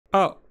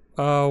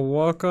Oh,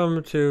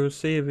 welcome to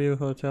Seaview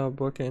Hotel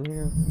booking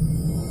here.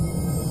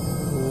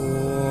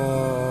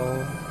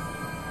 Whoa.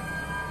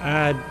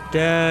 At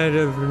dead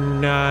of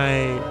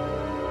night.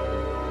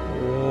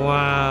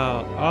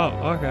 Wow.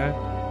 Oh, okay.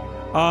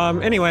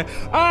 Anyway.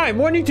 Hi,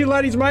 morning to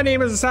ladies. My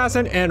name is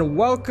Assassin, and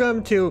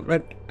welcome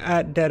to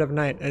At Dead of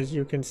Night, as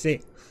you can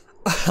see.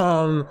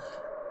 I'm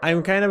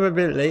kind of a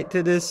bit late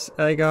to this,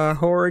 like,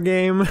 horror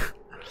game.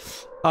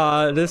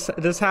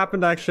 This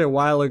happened actually a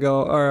while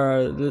ago, or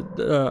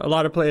a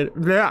lot of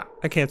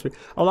I can't speak.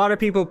 A lot of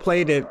people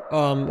played it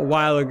a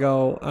while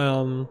ago.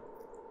 And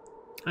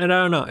I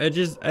don't know. It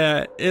just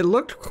it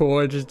looked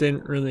cool. It just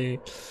didn't really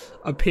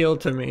appeal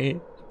to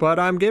me. But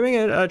I'm giving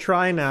it a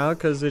try now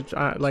because it,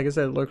 like I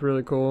said, it looked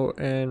really cool.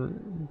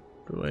 And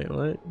wait,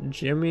 what?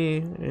 Jimmy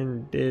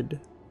and did.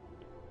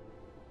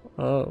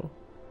 Oh,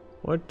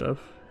 what the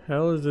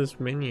hell is this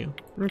menu?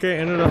 Okay,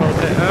 enter the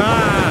hotel.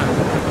 Ah!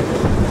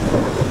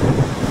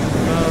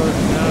 Oh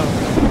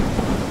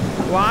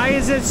no. Why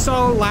is it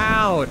so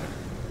loud?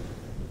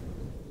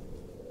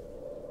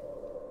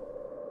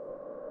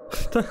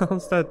 What the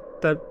hell's that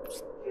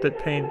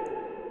pain?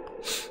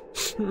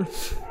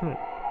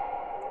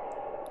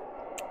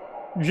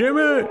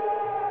 Jimmy!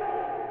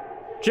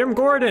 Jim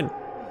Gordon!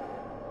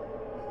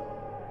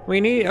 We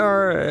need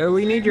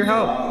your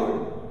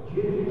help.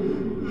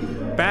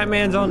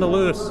 Batman's on the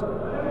loose.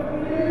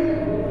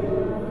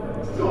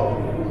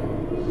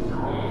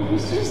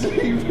 Just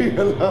leave me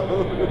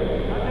alone.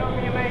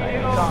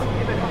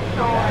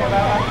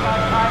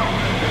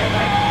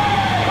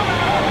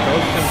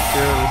 Those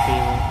conspiracy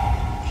people.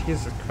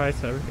 Jesus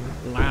Christ,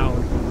 everything's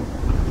loud.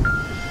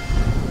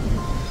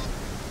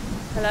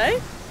 Hello?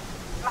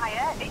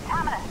 Maya, it's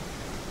Hannah.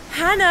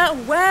 Hannah,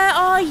 where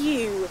are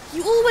you?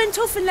 You all went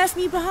off and left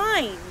me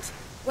behind.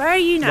 Where are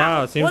you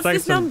now? Wow, seems What's like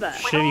this some number?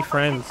 shitty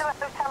friends. We're all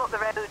booked into a hotel up the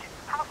road.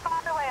 How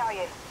far away are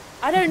you?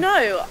 I don't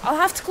know. I'll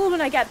have to call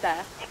when I get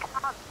there. You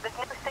can't. There's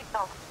no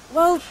signal.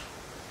 Well,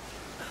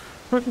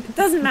 it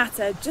doesn't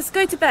matter. Just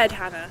go to bed,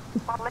 Hannah.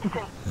 Well,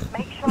 listen.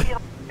 Make sure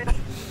you're...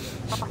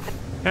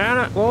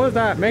 Hannah, what was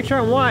that? Make sure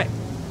I'm what?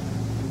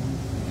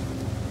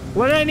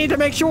 What do I need to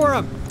make sure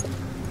of?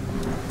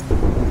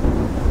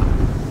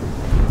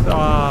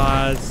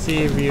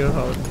 Seaview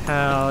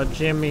Hotel,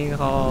 Jimmy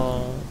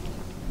Hall.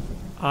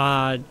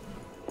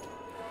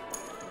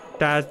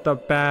 That's the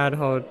bad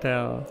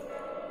hotel.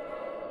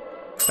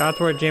 That's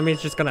where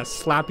Jimmy's just gonna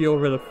slap you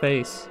over the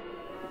face.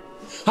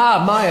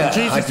 Ah, Maya, I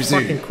Jesus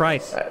presume. fucking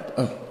Christ.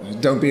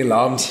 Don't be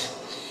alarmed.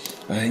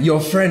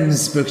 Your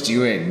friends booked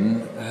you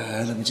in.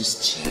 Let me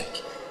just check.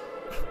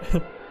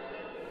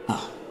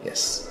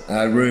 Yes.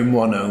 Room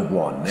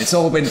 101. It's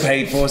all been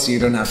paid for, so you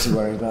don't have to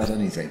worry about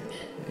anything.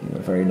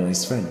 You're very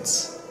nice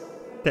friends.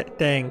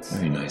 Thanks.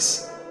 Very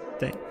nice.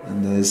 Thanks.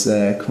 And there's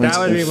quite That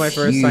would be my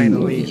first sign to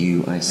leave.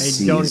 You I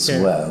see don't as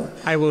care. well.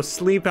 I will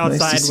sleep Nice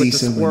to outside see with the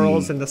so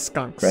squirrels many and the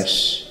skunks.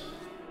 Fresh,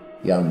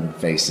 young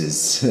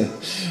faces.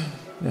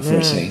 For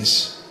a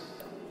change.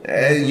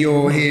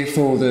 You're here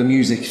for the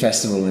music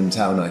festival in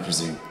town, I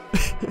presume.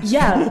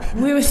 Yeah,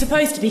 we were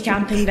supposed to be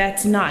camping there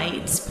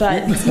tonight,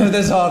 but...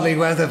 There's hardly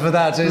weather for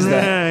that, is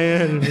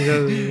there?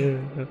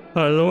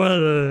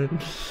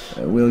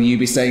 Will you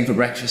be staying for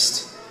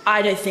breakfast?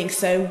 I don't think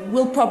so.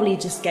 We'll probably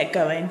just get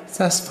going.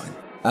 That's fine.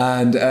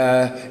 And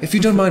if you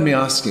don't mind me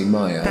asking,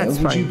 Maya, That's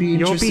would fine. you be You'll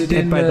be interested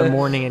dead in by the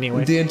morning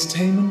anyway. the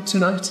entertainment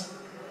tonight?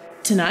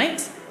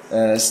 Tonight?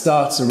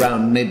 Starts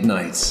around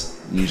midnight,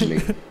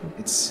 usually.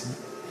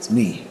 It's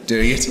me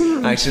doing it,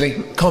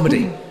 actually.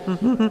 Comedy.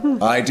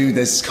 I do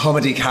this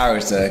comedy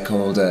character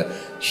called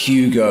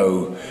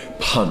Hugo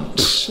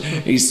Punch.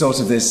 He's sort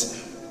of this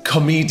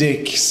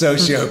comedic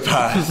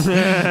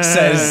sociopath.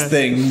 Says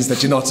things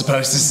that you're not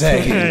supposed to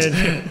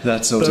say.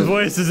 That sort The of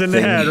voices in the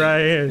thing. head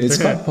right here. It's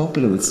quite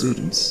popular with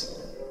students.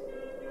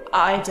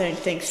 I don't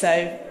think so.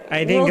 I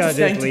We're think all I'll just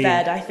going just to leave.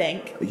 bed, I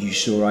think. Are you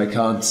sure I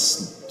can't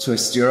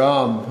twist your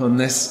arm on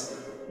this?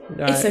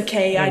 It's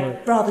okay,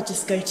 I'd rather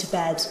just go to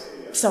bed.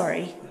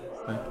 Sorry.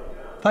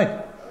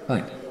 Fine.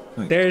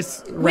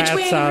 There's way rats are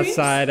the rooms?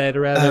 outside. I'd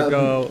rather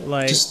go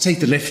like. Just take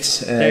the lift.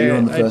 there. You're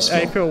on the first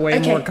floor. I feel way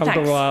Okay, more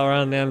comfortable thanks.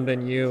 around them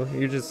than you.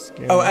 You just.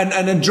 You Oh, know.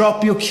 and then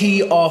drop your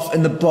key off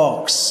in the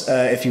box,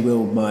 if you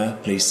will, Maya,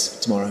 please,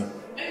 tomorrow.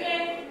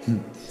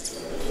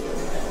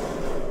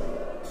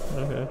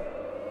 Okay.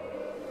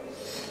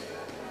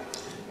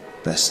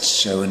 Best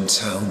show in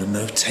town and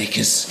no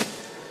takers.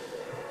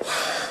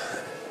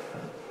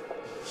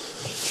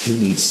 Who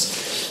needs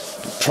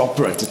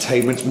proper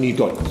entertainment when you've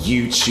got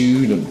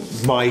YouTube and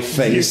My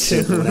Face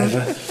and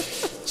whatever?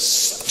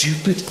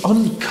 Stupid,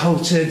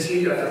 uncultured.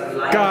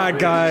 God,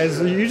 guys,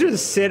 you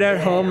just sit at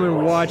home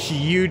and watch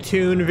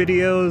YouTube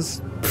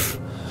videos. Pfft.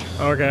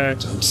 Okay.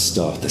 Don't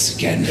start this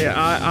again. Yeah,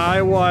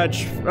 I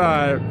watch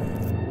I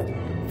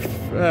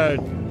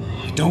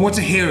don't want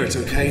to hear it,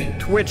 okay?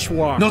 Twitch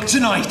Walk. Not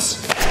tonight!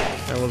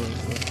 That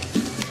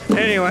wasn't.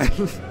 Anyway.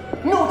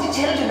 Naughty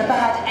children are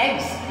bad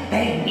eggs.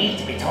 They need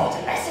to be taught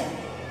a lesson.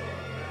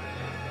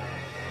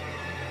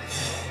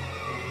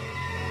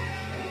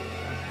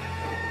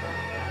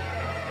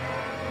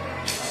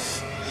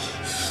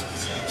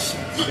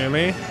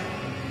 Jimmy?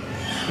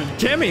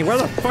 Jimmy, where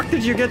the fuck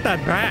did you get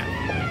that bat?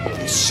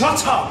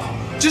 Shut up!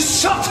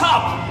 Just shut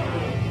up!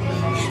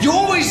 You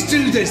always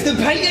do this. They're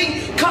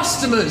paying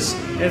customers.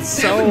 It's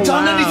They so haven't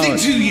done loud. anything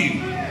to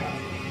you.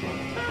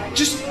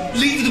 Just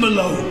leave them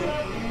alone.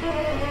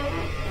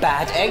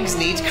 Bad eggs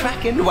need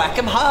cracking. Whack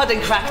 'em hard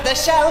and crack the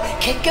shell.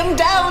 Kick 'em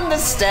down the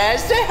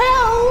stairs to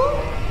hell.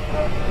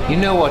 You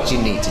know what you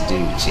need to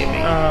do, Jimmy.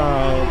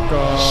 Oh,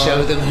 God.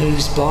 Show them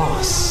who's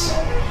boss.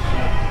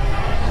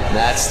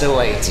 That's the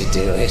way to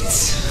do it.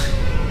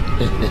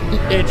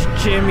 It's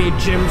Jimmy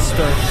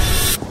Jimster.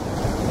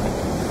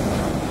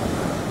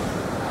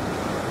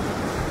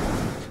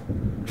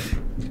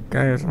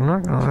 Guys, I'm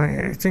not gonna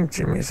lie, I think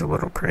Jimmy's a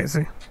little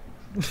crazy.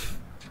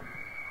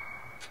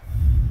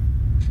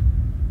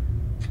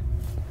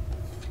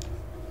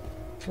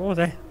 What was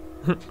that?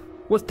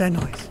 What's that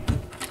noise?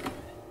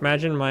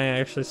 Imagine Maya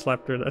actually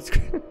slept through that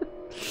screen.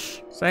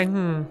 It's like,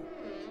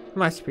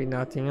 must be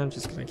nothing, I'm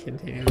just gonna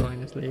continue going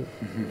to sleep.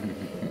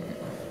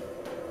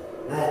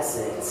 That's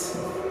it.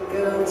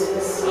 Go to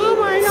sleep. Oh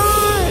my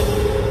god!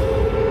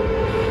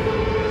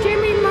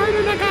 Jimmy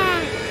murdered a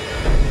guy!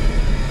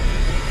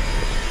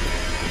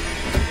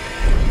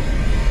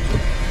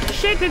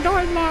 Shit, the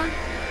door's locked!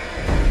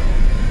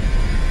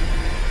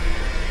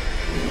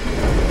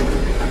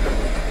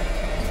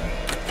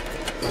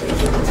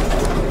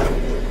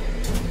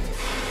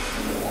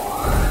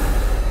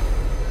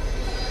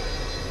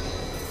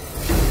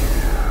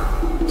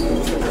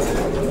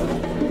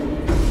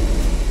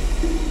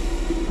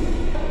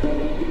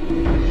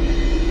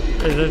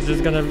 Is this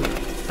just gonna...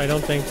 I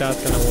don't think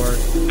that's gonna work.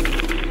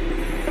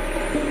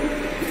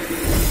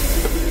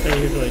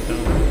 They usually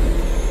don't.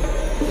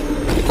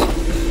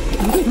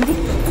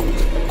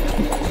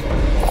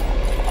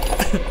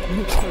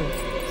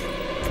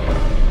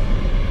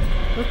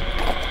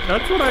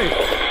 That's what I...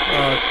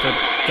 Oh, the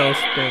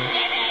ghost thing.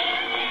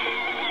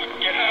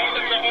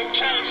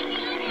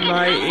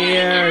 My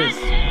ears!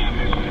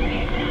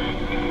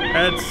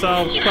 It's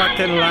so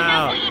fucking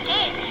loud.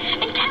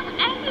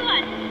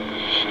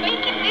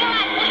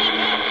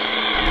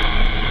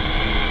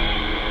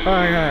 Oh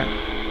my god.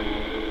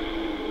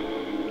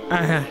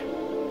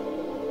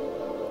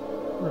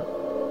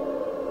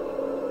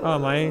 Oh,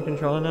 am I in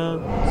control now?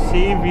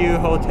 Seaview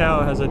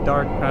Hotel has a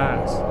dark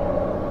past.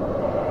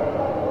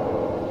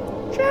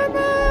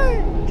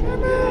 Jimmy!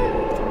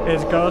 Jimmy!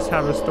 His ghosts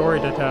have a story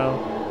to tell.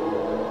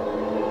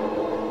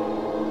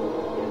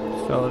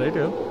 So they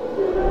do.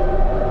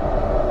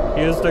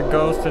 Use the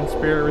ghost and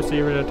spirit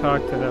receiver to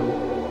talk to them.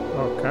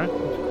 Okay,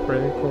 that's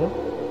pretty cool.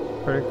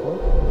 Pretty cool.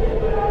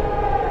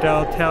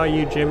 They'll tell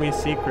you Jimmy's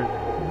secret.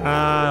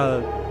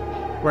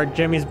 Where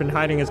Jimmy's been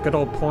hiding his good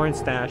old porn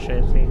stash,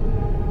 I think.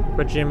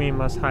 But Jimmy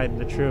must hide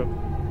the truth,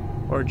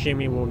 or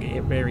Jimmy will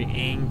get very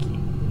angry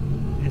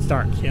and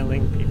start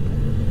killing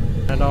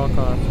people at all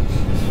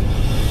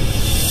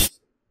costs.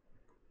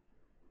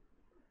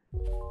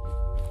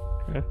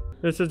 Okay.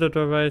 This is the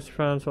device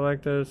found.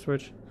 Select the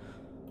switch.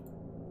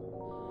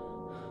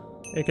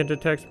 It can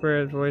detect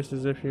spirit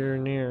voices if you're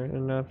near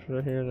enough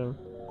to hear them.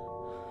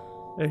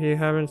 If you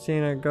haven't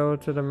seen it, go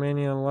to the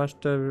menu and watch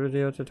the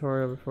video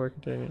tutorial before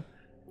continuing.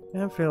 I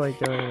don't feel like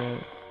doing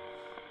it.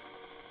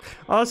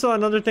 Also,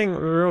 another thing,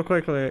 real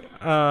quickly,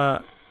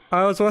 I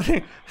was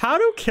wondering, how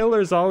do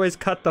killers always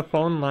cut the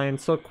phone line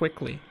so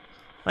quickly?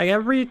 Like,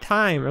 every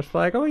time, it's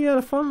like, oh yeah,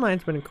 the phone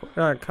line's been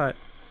cut.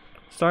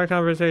 Start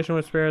conversation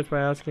with spirits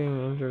by asking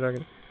an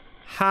introduction.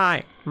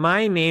 Hi,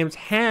 my name's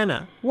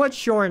Hannah.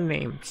 What's your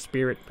name,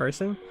 spirit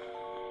person?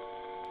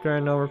 If there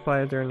are no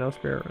replies, there are no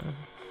spirit around.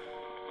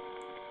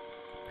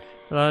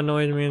 A lot of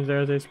noise means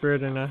there's a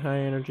spirit in a high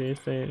energy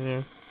state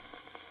near.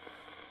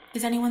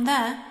 Is anyone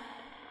there?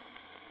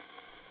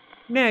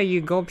 There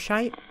you go,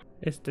 shite.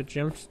 Is the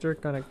Jimster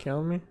gonna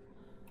kill me?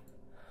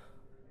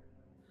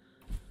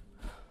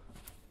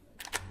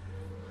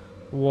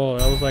 Whoa,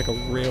 that was like a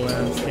real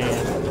ass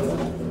hand.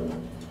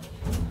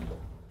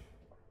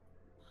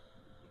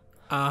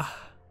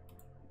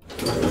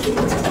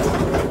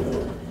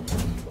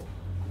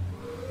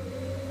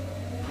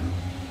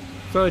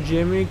 So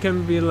Jimmy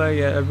can be like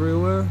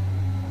everywhere?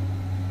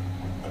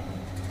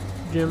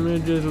 Jimmy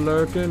just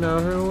lurking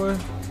everywhere?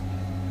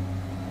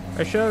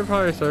 I should have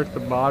probably searched the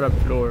bottom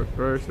floor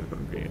first if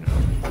I'm being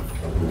honest.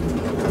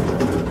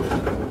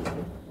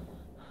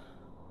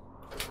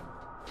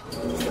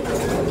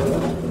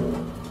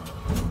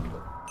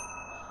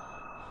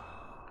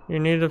 You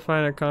need to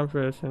find a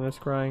compass in a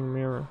scrying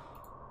mirror.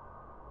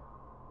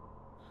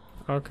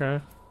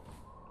 Okay.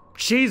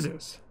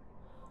 Jesus!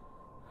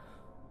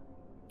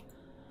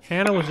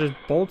 Hannah was just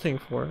bolting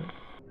for it.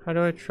 How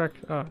do I track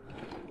up?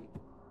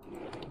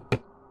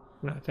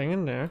 Nothing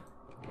in there.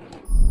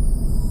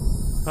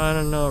 I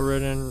don't know,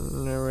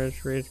 written there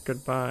which reads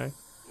goodbye.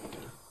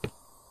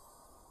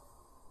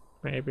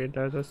 Maybe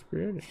there's a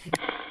spirit in here.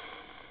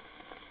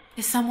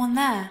 Is someone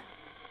there?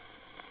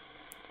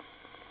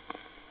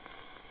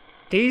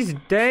 These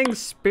dang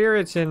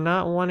spirits and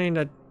not wanting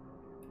to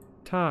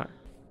talk.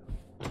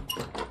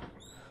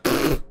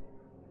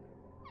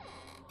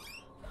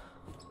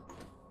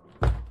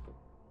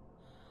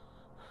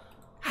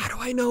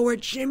 I know where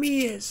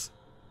Jimmy is.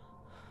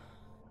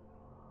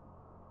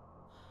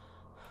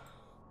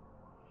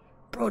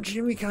 Bro,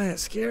 Jimmy kinda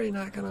scary,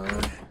 not gonna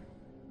lie.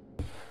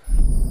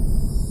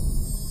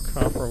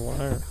 Copper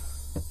wire.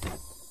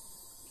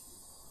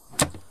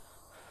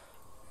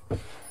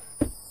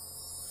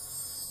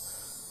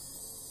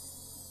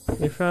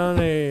 We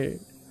found a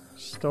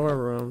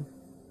storeroom.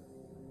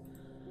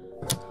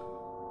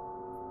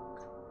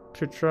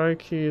 To try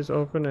keys,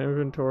 open the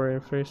inventory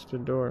and face the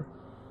door.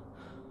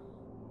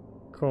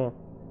 Cool.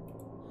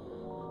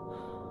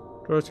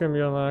 Door's gonna be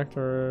unlocked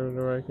or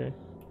the right key.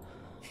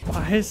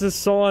 Why is this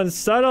so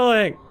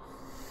unsettling?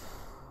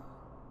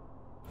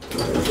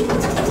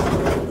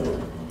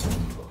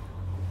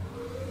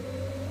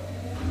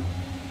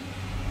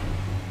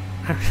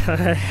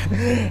 I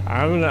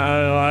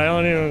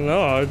don't even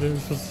know. I'm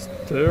just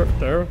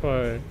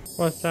terrified.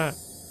 What's that?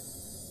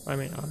 I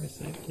mean,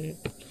 obviously, key.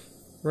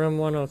 Room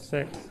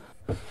 106.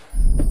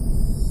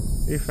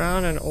 You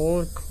found an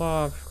old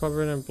cloth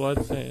covered in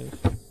bloodstains.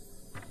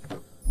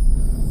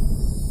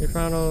 You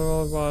found all the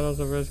old bottles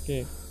of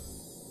whiskey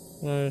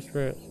and other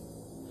spirits.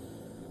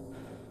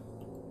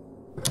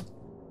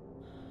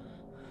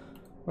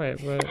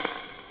 Wait, but...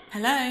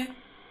 Hello?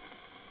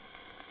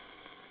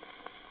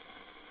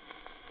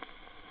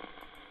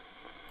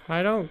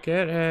 I don't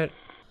get it.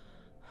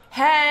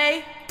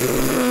 Hey!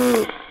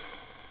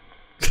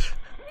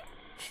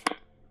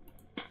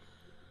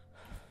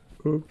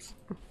 Oops.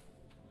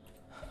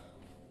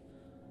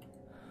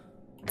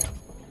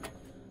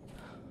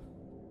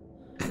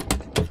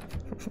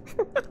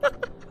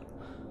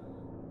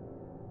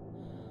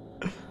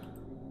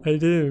 I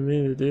didn't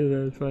mean to do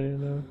that, it's funny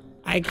enough.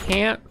 I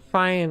can't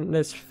find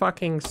this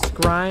fucking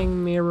scrying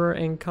mirror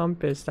and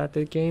compass that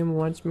the game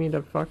wants me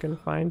to fucking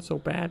find so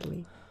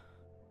badly.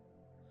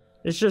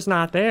 It's just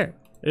not there.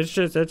 It's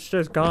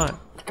just gone.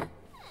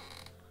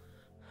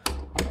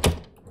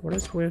 What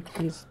is with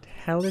these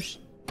hellish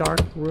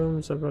dark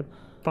rooms of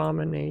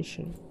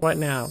abomination? What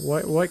now?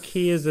 What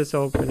key is this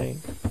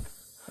opening?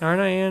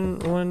 Aren't I in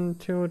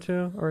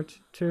 1202 or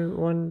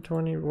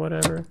 120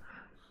 whatever?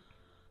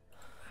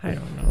 I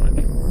don't know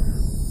anymore.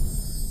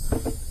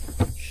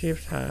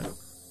 Chief's hat.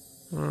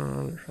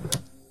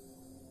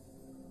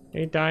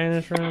 You die in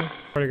this room?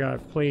 Oh God,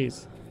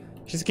 please.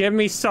 Just give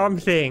me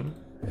something.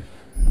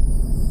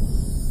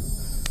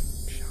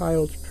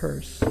 Child's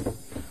purse.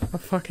 A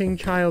fucking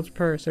child's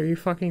purse. Are you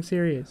fucking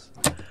serious?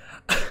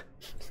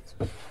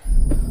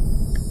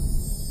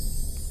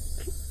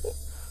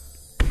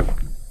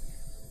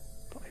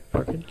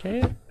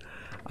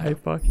 I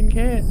fucking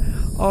can't.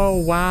 Oh,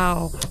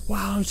 wow.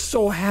 Wow, I'm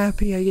so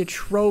happy I get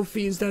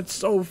trophies. That's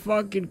so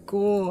fucking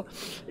cool.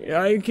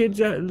 I get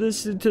to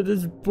listen to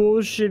this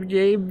bullshit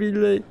game be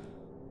like...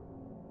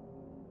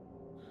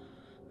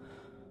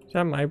 Is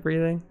that my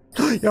breathing?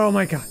 Oh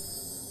my God.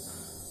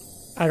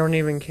 I don't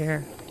even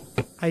care.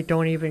 I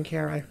don't even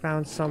care. I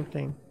found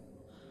something.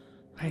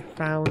 I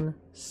found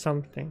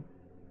something.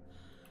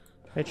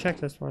 I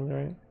checked this one,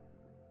 right?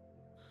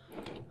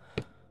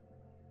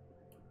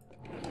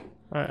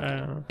 I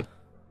don't know.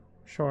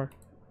 Sure.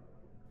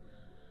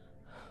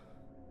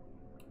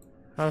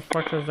 How the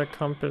fuck does the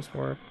compass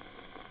work?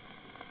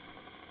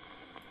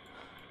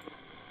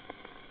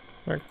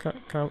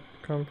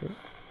 Compass.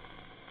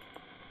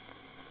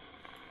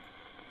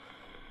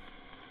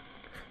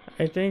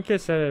 I think it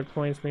said it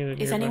points me to.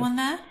 Is anyone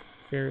there?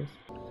 Spirits.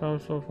 I'm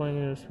still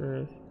finding the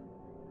spirits.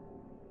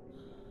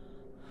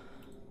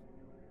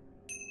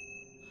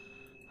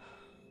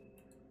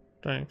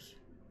 Thanks.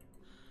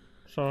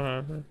 So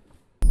happy.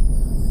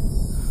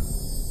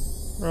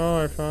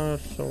 Oh, I found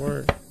a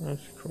sword.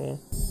 That's cool.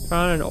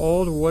 Found an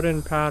old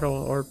wooden paddle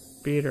or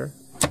beater.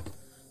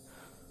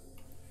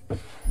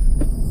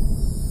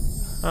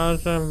 Found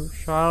some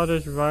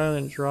childish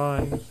violent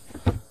drawings.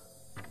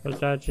 Was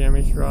that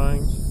Jimmy's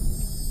drawings?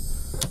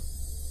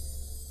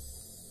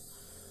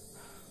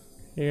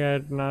 He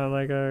had not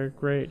like a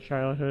great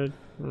childhood.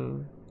 I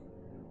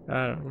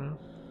don't know.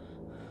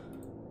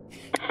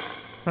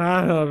 I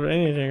don't know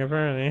anything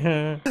apparently.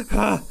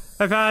 I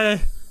found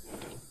it!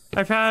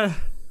 I found it!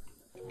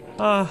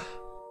 Oh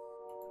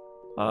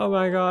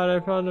my God, I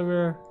found the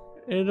mirror.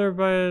 Either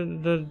by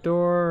the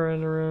door or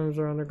in the rooms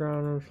or on the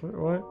ground.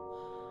 What?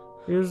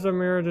 Use the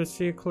mirror to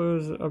see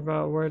clues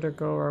about where to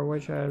go or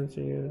which items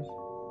to use.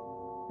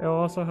 It will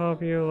also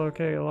help you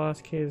locate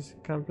lost keys,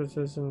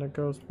 compasses, and the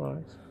ghost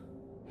box.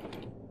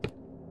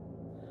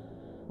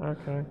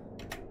 Okay.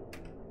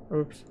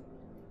 Oops.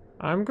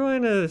 I'm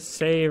going to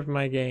save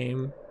my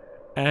game.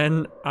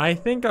 And I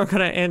think I'm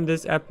gonna end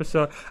this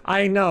episode.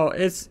 I know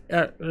it's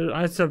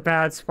a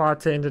bad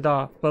spot to end it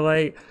off, but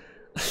like,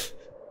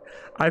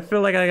 I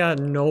feel like I got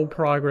no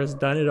progress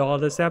done at all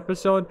this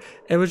episode.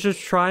 It was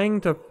just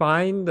trying to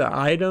find the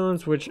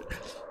items, which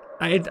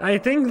I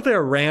think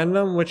they're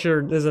random, which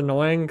is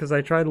annoying because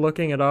I tried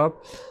looking it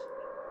up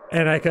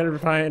and I couldn't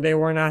find. They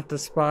weren't at the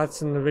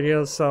spots in the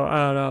videos, so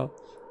I don't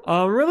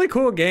know. Really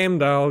cool game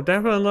though.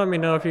 Definitely let me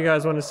know if you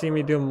guys want to see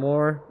me do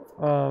more,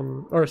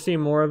 or see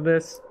more of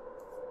this.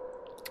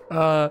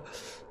 I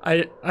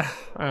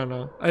don't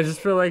know. I just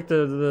feel like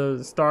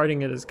the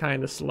starting it is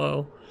kind of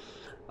slow.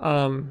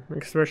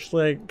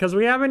 Especially because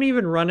we haven't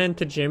even run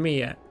into Jimmy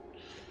yet.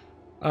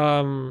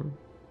 Again,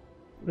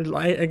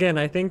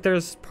 I think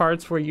there's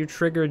parts where you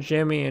trigger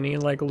Jimmy and he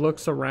like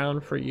looks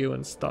around for you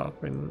and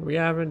stuff, and we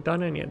haven't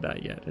done any of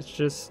that yet. It's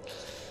just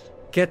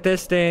get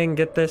this thing,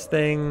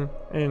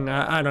 and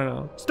I don't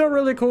know. Still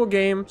really cool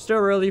game, still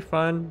really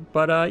fun.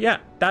 But yeah,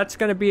 that's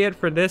gonna be it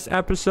for this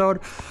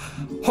episode.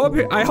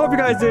 I hope you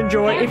guys did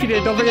enjoy. If you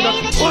did, don't forget to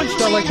punch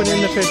that like button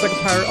in the face like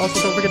a pirate.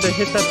 Also, don't forget to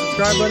hit that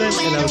subscribe button,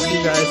 and I will see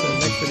you guys in the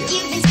next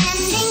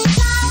video.